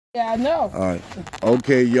Yeah, I know. All right.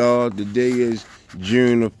 Okay, y'all. Today is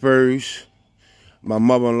June the 1st. My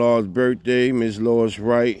mother-in-law's birthday, Miss Lois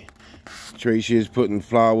Wright. Tracy is putting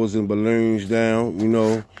flowers and balloons down,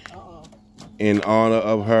 in honor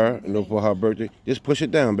of her, for her birthday. Just push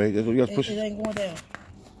it down, babe. That's what you got to push It ain't going down.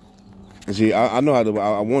 And see, I know how to.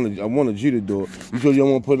 I wanted you to do it. You sure you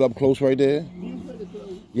don't want to put it up close right there?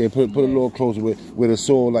 Yeah, put it a little closer where the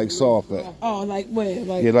soil like soft at. Oh, like where?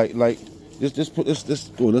 Like yeah, like just put this.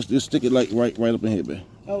 Let's just stick it like right up in here, babe.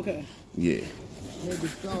 okay. Yeah.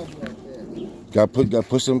 Got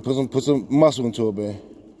put some muscle into it, babe.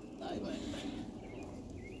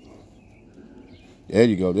 There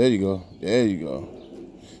you go. There you go. There you go.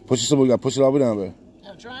 Push it somewhere. You got to push it all the way down, babe.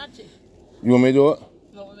 I'm trying to. You want me to do it?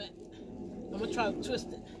 No, wait a minute. I'm gonna try to twist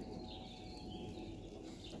it.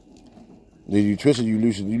 Then you twist it, you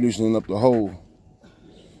loosening up the hole.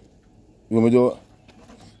 You want me to do it?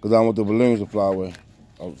 Because I want the balloons to fly away.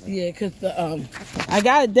 Oh. Yeah, because I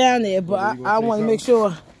got it down there, but I want to make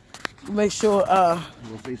sure. You want to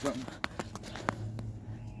say something?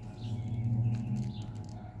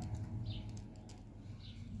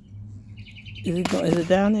 Is it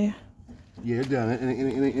down there? Yeah, it's down there.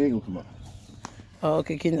 It ain't gonna come up. Oh,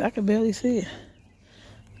 okay. I can barely see it.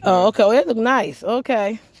 Oh, okay. Well, it look nice.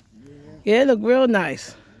 Okay. Yeah, it look real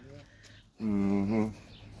nice. Mm-hmm.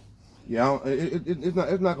 Yeah, it's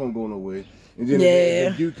not gonna go nowhere. And then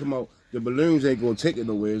if you come out, the balloons ain't gonna take it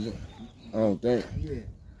nowhere, is it? I don't think. Yeah,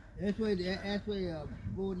 that's why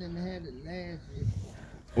Borden had it last year.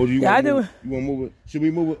 Or do you I want do. You want to move it? Should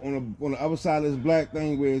we move it on the other side of this black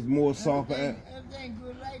thing where it's more softer at? Everything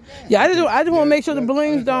good right there. Yeah, I just want to make sure the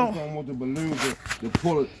balloons don't. I don't want the balloons to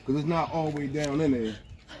pull it because it's not all the way down in there.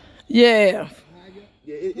 Yeah.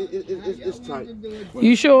 Yeah, it's tight.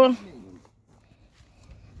 You sure?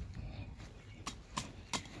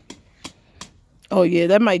 Oh yeah,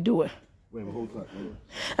 that might do it. Wait, hold tight.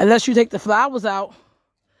 Unless you take the flowers out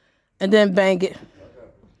and then bang it.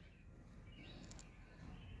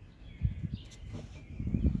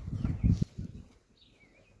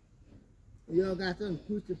 Y'all got something to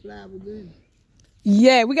push the flowers in?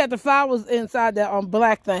 Yeah, we got the flowers inside that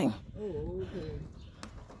black thing. Oh, okay.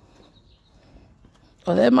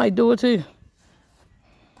 Oh, that might do it too.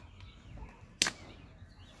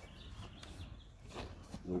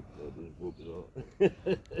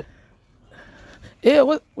 Yeah,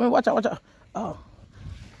 watch out. Oh.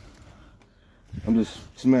 I'm just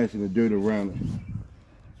smashing the dirt around it.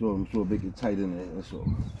 So I'm sure make it tight in there, that's all.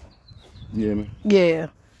 You hear me? Yeah.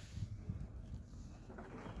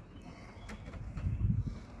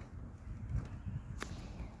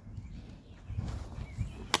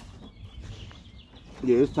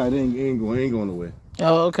 Yeah, it's tight. It ain't going nowhere.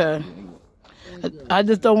 Oh, okay. I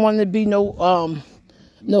just don't want it to be no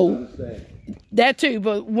that too.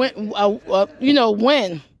 But when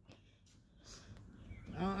when.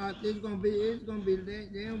 It's gonna be.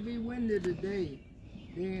 They don't be windy today.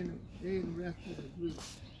 Then the rest of the week.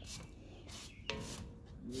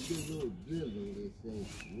 They get a little drizzle. They say.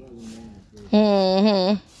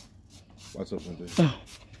 Mm-hmm. Watch up, Cynthia.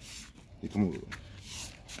 You come over.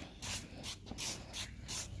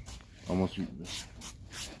 Almost you.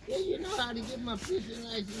 Yeah, you know how to get my picture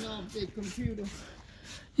license off the computer.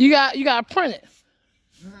 You got to print it.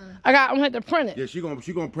 I'm gonna have to print it. Yeah, she gonna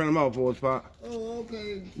print them out for us, Pop. Oh,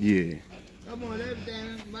 okay. Yeah. Come on,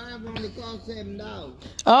 everything. Mine only cost $7.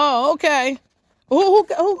 Oh, okay. Who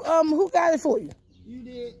got it for you? You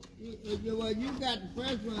did. Well, you got the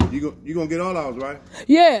first one. You gonna get all ours, right?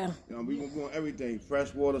 Yeah. We gonna want everything: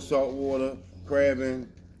 fresh water, salt water, crabbing.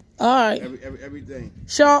 All right. Everything.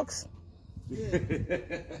 Sharks. Yeah.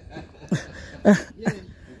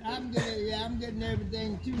 Yeah, I'm getting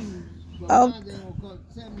everything too. But mine's gonna cost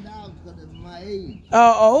 $7 because of my age.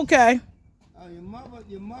 Oh, okay. Your mother.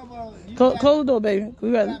 Close the door, baby.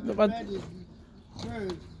 We got ready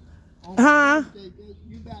first.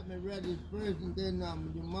 You got me ready first, and then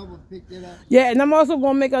your mother picked it up. Yeah, and I'm also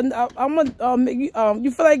gonna make I'm gonna make you.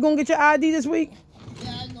 You feel like gonna get your ID this week?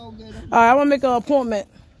 Yeah, I gonna get them. All right, I'm gonna make an appointment.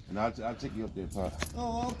 And I'll take you up there, Pop.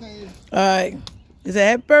 Oh, okay. All right. It's a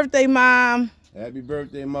happy birthday, Mom. Happy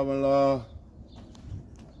birthday, mother-in-law.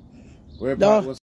 Where No. Pop was